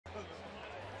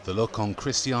The look on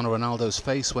Cristiano Ronaldo's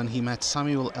face when he met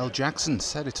Samuel L. Jackson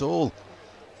said it all.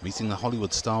 Meeting the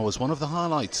Hollywood star was one of the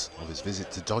highlights of his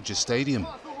visit to Dodgers Stadium,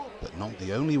 but not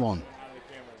the only one.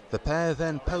 The pair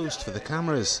then posed for the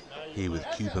cameras, here with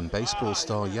Cuban baseball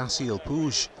star Yaseil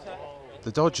Puig.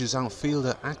 The Dodgers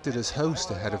outfielder acted as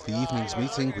host ahead of the evening's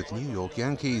meeting with New York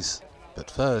Yankees. But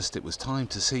first it was time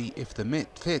to see if the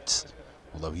mitt fits,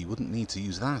 although he wouldn't need to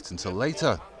use that until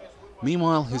later.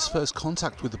 Meanwhile, his first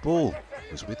contact with the ball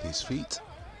was with his feet.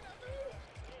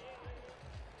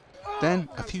 Then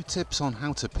a few tips on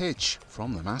how to pitch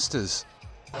from the masters.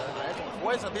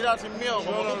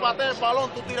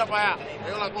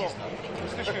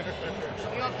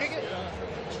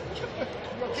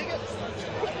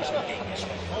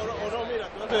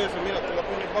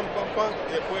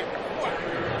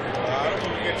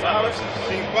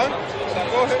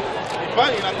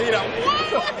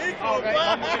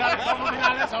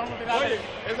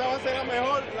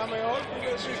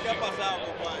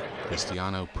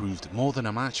 Cristiano proved more than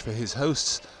a match for his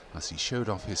hosts as he showed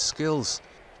off his skills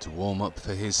to warm up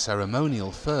for his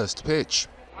ceremonial first pitch.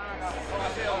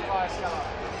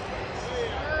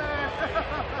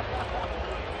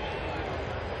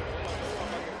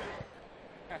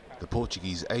 The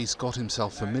Portuguese ace got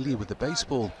himself familiar with the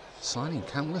baseball, signing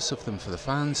countless of them for the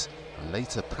fans and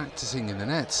later practicing in the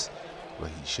nets,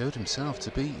 where he showed himself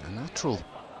to be a natural.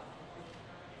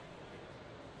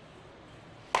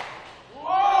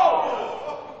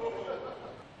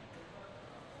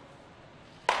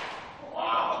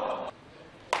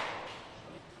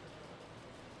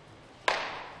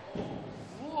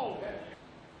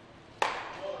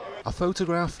 A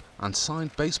photograph and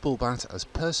signed baseball bat as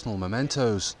personal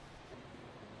mementos.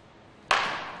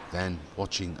 Then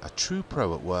watching a true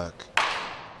pro at work.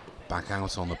 Back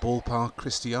out on the ballpark,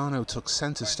 Cristiano took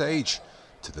centre stage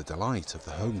to the delight of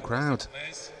the home crowd.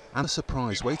 And a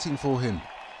surprise waiting for him.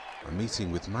 A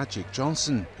meeting with Magic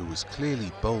Johnson, who was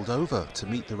clearly bowled over to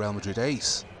meet the Real Madrid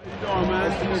ace.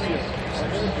 Unbelievable.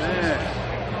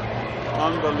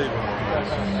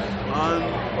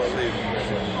 Unbelievable.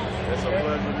 It's a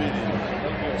pleasure meeting you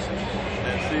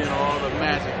and seeing all the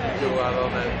magic you do out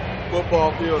on that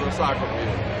football field and soccer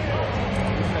field.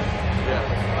 Yeah,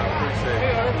 I appreciate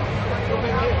it.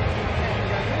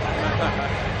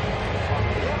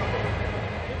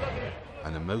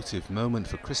 An emotive moment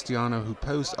for Cristiano, who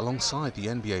posed alongside the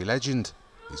NBA legend.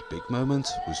 His big moment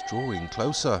was drawing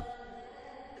closer.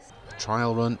 A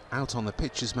trial run out on the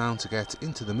pitcher's mound to get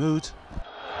into the mood.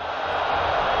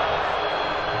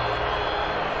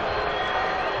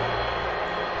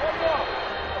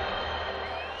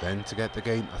 Then to get the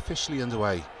game officially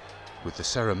underway with the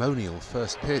ceremonial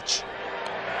first pitch.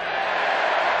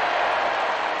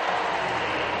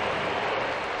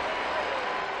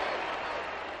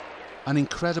 An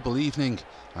incredible evening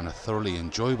and a thoroughly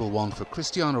enjoyable one for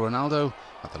Cristiano Ronaldo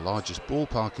at the largest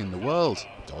ballpark in the world,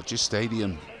 Dodgers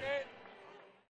Stadium.